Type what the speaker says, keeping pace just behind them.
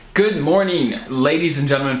Good morning, ladies and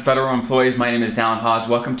gentlemen, federal employees. My name is Dallin Hawes.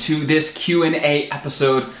 Welcome to this Q&A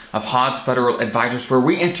episode of Hawes Federal Advisors, where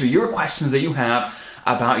we answer your questions that you have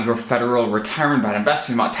about your federal retirement, about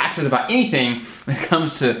investing, about taxes, about anything when it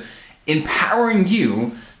comes to empowering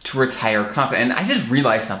you to retire confident. And I just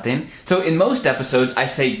realized something. So in most episodes, I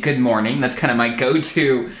say good morning. That's kind of my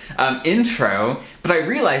go-to intro. But I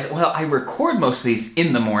realized, well, I record most of these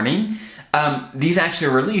in the morning. These actually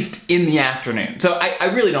are released in the afternoon. So I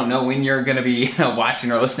really don't know when you're going to be watching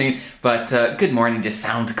or listening, but good morning just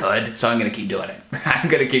sounds good, so I'm going to keep doing it. I'm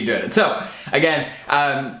going to keep doing it. So again,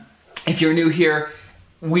 if you're new here,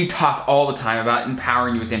 we talk all the time about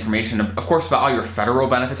empowering you with information, of course, about all your federal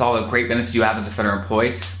benefits, all the great benefits you have as a federal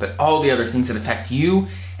employee, but all the other things that affect you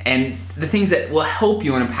and the things that will help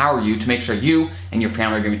you and empower you to make sure you and your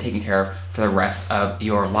family are going to be taken care of for the rest of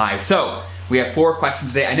your lives. So we have 4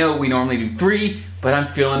 questions today. I know we normally do 3, but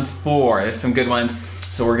I'm feeling 4. There's some good ones,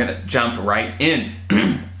 so we're gonna jump right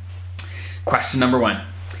in. Question number 1.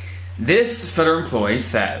 This federal employee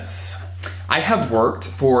says, I have worked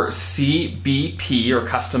for CBP, or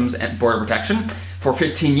Customs and Border Protection, for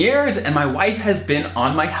 15 years, and my wife has been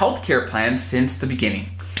on my healthcare plan since the beginning.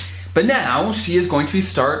 But now she is going to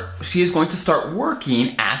start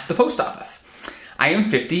working at the post office. I am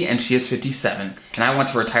 50 and she is 57, and I want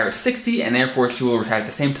to retire at 60, and therefore she will retire at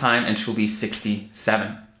the same time and she'll be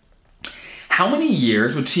 67. How many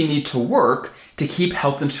years would she need to work to keep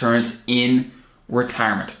health insurance in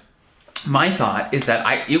retirement? My thought is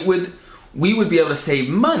that we would be able to save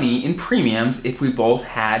money in premiums if we both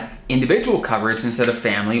had individual coverage instead of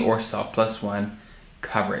family or self+1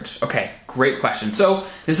 coverage. Okay, great question. So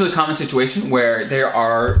this is a common situation where there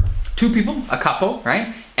are 2 people, a couple,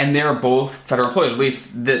 right? And they're both federal employees. At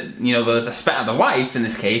least the wife in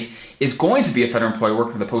this case is going to be a federal employee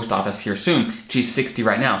working for the post office here soon. She's 60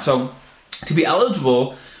 right now. So to be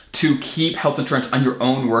eligible to keep health insurance on your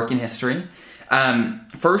own working history,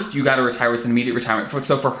 first you got to retire with an immediate retirement.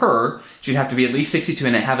 So for her, she'd have to be at least 62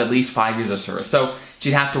 and have at least 5 years of service. So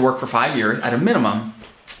she'd have to work for 5 years at a minimum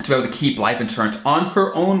to be able to keep life insurance on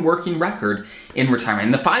her own working record in retirement.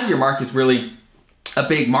 And the 5-year mark is really a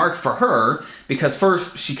big mark for her because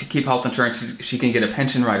first she could keep health insurance, she can get a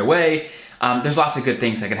pension right away. There's lots of good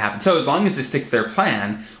things that could happen. So as long as they stick to their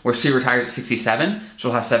plan where she retires at 67,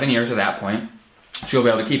 she'll have 7 years at that point. She'll be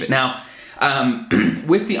able to keep it. Now,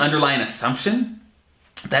 with the underlying assumption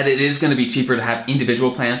that it is going to be cheaper to have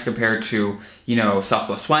individual plans compared to,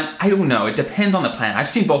 self+1, I don't know. It depends on the plan. I've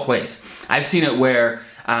seen both ways. I've seen it where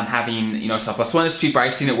having, self+1 is cheaper.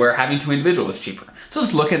 I've seen it where having 2 individual is cheaper. So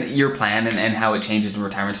just look at your plan and how it changes in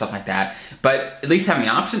retirement, stuff like that. But at least having the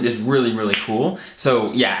option is really, really cool.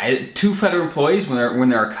 So yeah, 2 federal employees, when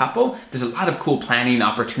they're a couple, there's a lot of cool planning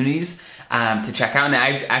opportunities to check out. And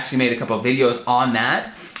I've actually made a couple of videos on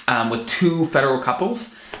that with 2 federal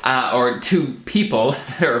couples or 2 people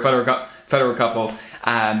that are a federal couple.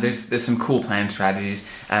 There's some cool plan strategies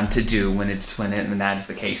to do when that is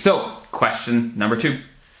the case. So question number 2.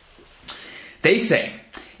 They say,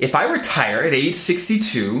 if I retire at age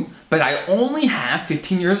 62, but I only have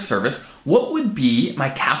 15 years of service, what would be my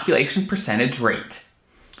calculation percentage rate?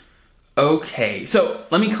 Okay, so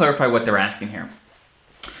let me clarify what they're asking here.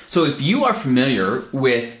 So if you are familiar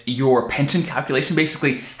with your pension calculation,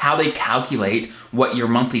 basically how they calculate what your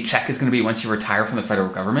monthly check is going to be once you retire from the federal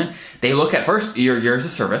government, they look at first your years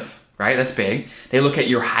of service, right? That's big. They look at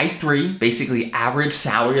your high 3, basically average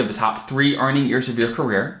salary of the top 3 earning years of your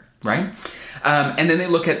career, right? And then they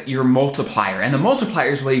look at your multiplier. And the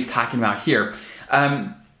multiplier is what he's talking about here.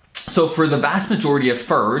 So for the vast majority of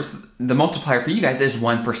FERS, the multiplier for you guys is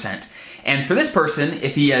 1%. And for this person,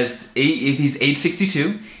 if he's age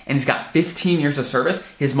 62 and he's got 15 years of service,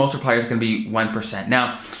 his multiplier is going to be 1%.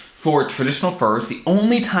 Now, for traditional FERS, the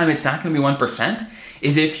only time it's not going to be 1%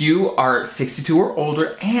 is if you are 62 or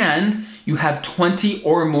older and you have 20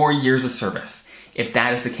 or more years of service. If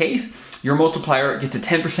that is the case, your multiplier gets a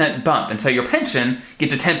 10% bump. And so your pension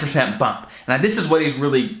gets a 10% bump. Now, this is what he's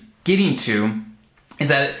really getting to, is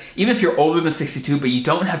that even if you're older than 62, but you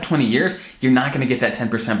don't have 20 years, you're not going to get that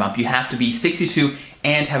 10% bump. You have to be 62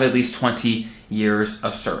 and have at least 20 years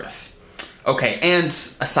of service. Okay, and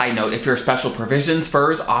a side note, if you're special provisions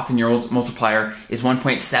FERS, often your multiplier is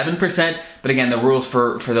 1.7%. But again, the rules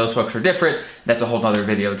for those folks are different. That's a whole other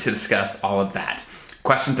video to discuss all of that.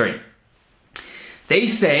 Question 3. They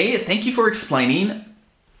say, thank you for explaining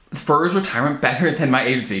FERS retirement better than my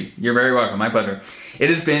agency. You're very welcome. My pleasure. It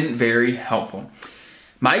has been very helpful.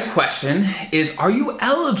 My question is, are you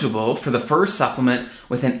eligible for the FERS supplement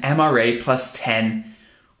with an MRA plus 10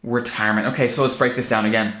 retirement? Okay, so let's break this down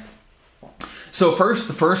again. So first,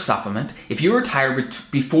 the first supplement, if you retire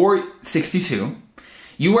before 62,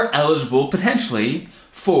 you are eligible potentially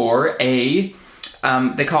for they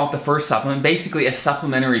call it the first supplement, basically a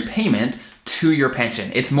supplementary payment to your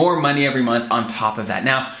pension. It's more money every month on top of that.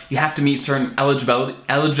 Now, you have to meet certain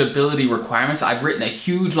eligibility requirements. I've written a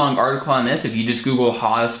huge long article on this. If you just Google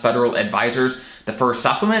Haas Federal Advisors, the first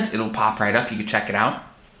supplement, it'll pop right up. You can check it out.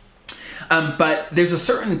 But there's a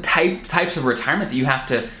certain types of retirement that you have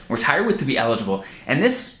to retire with to be eligible. And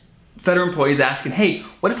this federal employee is asking, hey,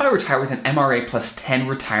 what if I retire with an MRA plus 10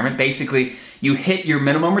 retirement? Basically, you hit your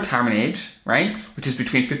minimum retirement age, right? Which is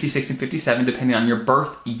between 56 and 57, depending on your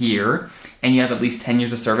birth year, and you have at least 10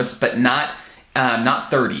 years of service, but not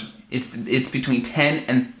 30. It's between 10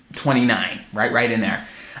 and 29, right in there.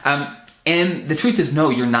 And the truth is, no,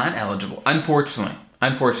 you're not eligible. Unfortunately,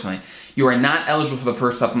 you are not eligible for the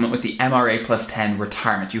first supplement with the MRA plus 10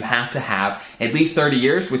 retirement. You have to have at least 30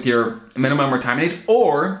 years with your minimum retirement age,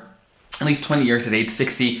 or at least 20 years at age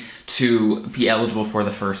 60 to be eligible for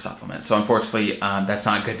the first supplement. So unfortunately, that's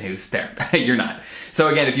not good news there. You're not. So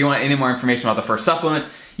again, if you want any more information about the first supplement,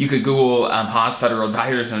 you could Google Haas Federal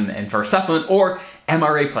Advisors and first supplement, or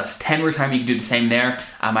MRA plus 10 retirement. You can do the same there.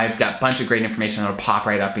 I've got a bunch of great information that'll pop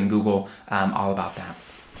right up in Google all about that.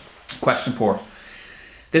 Question 4.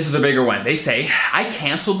 This is a bigger one. They say, I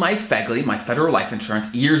canceled my FEGLI, my federal life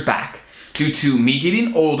insurance, years back due to me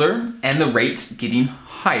getting older and the rates getting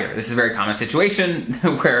higher. This is a very common situation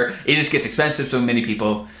where it just gets expensive, so many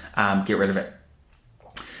people get rid of it.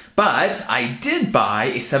 But I did buy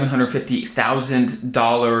a $750,000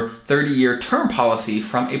 30-year term policy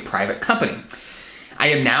from a private company. I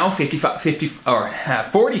am now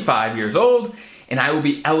 45 years old, and I will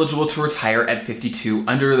be eligible to retire at 52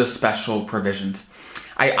 under the special provisions.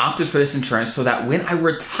 I opted for this insurance so that when I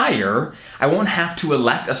retire, I won't have to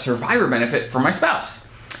elect a survivor benefit for my spouse.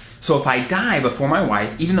 So if I die before my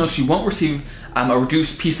wife, even though she won't receive a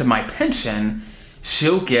reduced piece of my pension,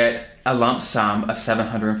 she'll get a lump sum of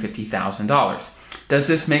 $750,000. Does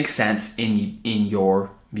this make sense in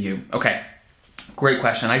your view? Okay, great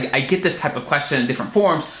question. I get this type of question in different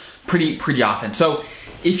forms pretty often. So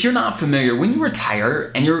if you're not familiar, when you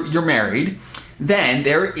retire and you're married, then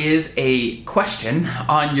there is a question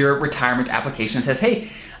on your retirement application that says, hey,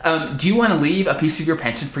 do you want to leave a piece of your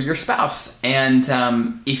pension for your spouse? And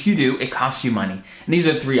if you do, it costs you money. And these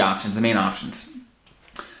are the 3 options, the main options.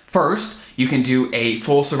 First, you can do a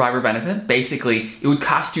full survivor benefit. Basically, it would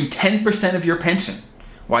cost you 10% of your pension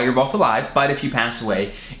while you're both alive, but if you pass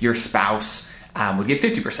away, your spouse would get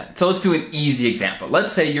 50%. So let's do an easy example.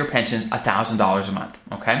 Let's say your pension's $1,000 a month,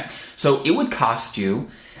 okay? So it would cost you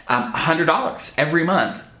 $100 every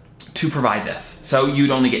month to provide this. So you'd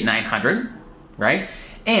only get $900, right?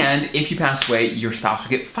 And if you pass away, your spouse would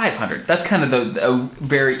get $500. That's kind of a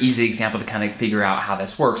very easy example to kind of figure out how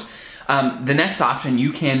this works. The next option,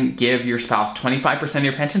 you can give your spouse 25% of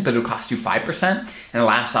your pension, but it'll cost you 5%. And the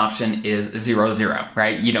last option is 0-0,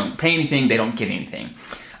 right? You don't pay anything, they don't get anything.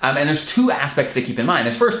 And there's 2 aspects to keep in mind.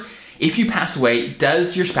 There's first, if you pass away,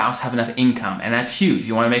 does your spouse have enough income? And that's huge.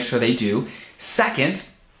 You want to make sure they do. Second,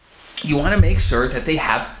 you want to make sure that they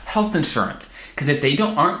have health insurance. Because if they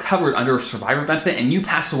aren't covered under a survivor benefit and you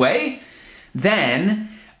pass away, then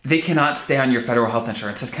they cannot stay on your federal health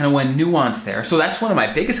insurance. That's kind of one nuance there. So that's one of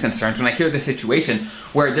my biggest concerns when I hear this situation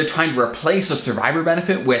where they're trying to replace a survivor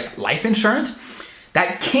benefit with life insurance.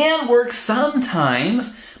 That can work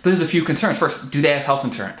sometimes, but there's a few concerns. First, do they have health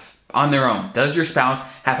insurance on their own? Does your spouse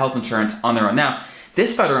have health insurance on their own? Now,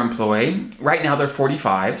 this federal employee, right now they're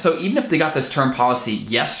 45, so even if they got this term policy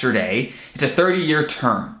yesterday, it's a 30-year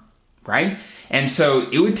term, right? And so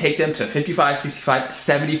it would take them to 55, 65,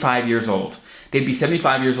 75 years old. They'd be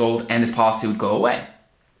 75 years old and this policy would go away,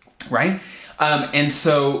 right? And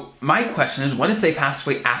so my question is, what if they pass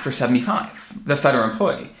away after 75, the federal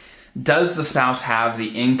employee? Does the spouse have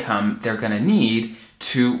the income they're going to need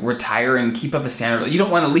to retire and keep up the standard? You don't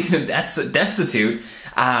want to leave them destitute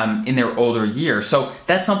in their older years. So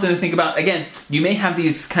that's something to think about. Again, you may have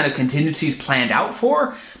these kind of contingencies planned out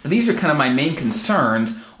for, but these are kind of my main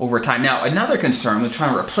concerns over time. Now, another concern with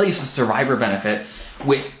trying to replace a survivor benefit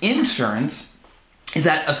with insurance is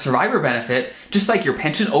that a survivor benefit, just like your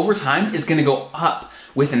pension over time, is going to go up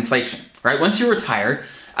with inflation, right? Once you're retired,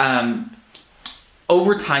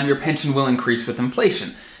 over time, your pension will increase with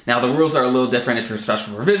inflation. Now, the rules are a little different if you're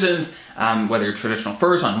special provisions, whether you're traditional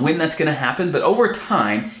FERS, on when that's going to happen, but over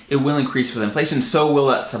time, it will increase with inflation, so will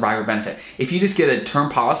that survivor benefit. If you just get a term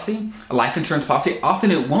policy, a life insurance policy,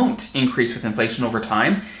 often it won't increase with inflation over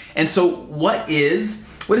time. And so what if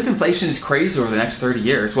inflation is crazy over the next 30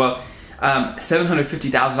 years? Well,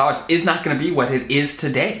 $750,000 is not going to be what it is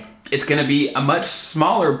today. it's going to be a much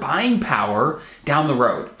smaller buying power down the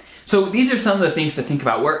road. So these are some of the things to think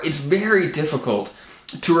about where it's very difficult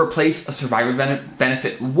to replace a survivor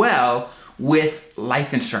benefit well with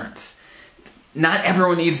life insurance. Not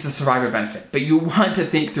everyone needs the survivor benefit, but you want to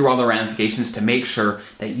think through all the ramifications to make sure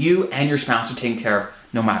that you and your spouse are taken care of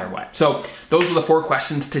no matter what. So those are the 4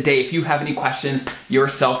 questions today. If you have any questions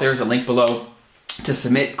yourself, there's a link below to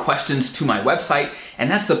submit questions to my website,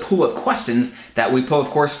 and that's the pool of questions that we pull, of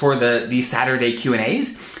course, for the Saturday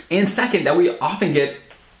Q&As. And second, that we often get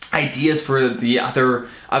ideas for the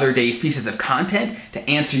other days' pieces of content to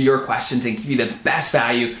answer your questions and give you the best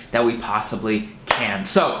value that we possibly can.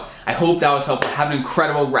 So I hope that was helpful. Have an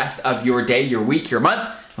incredible rest of your day, your week, your month.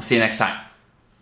 I'll see you next time.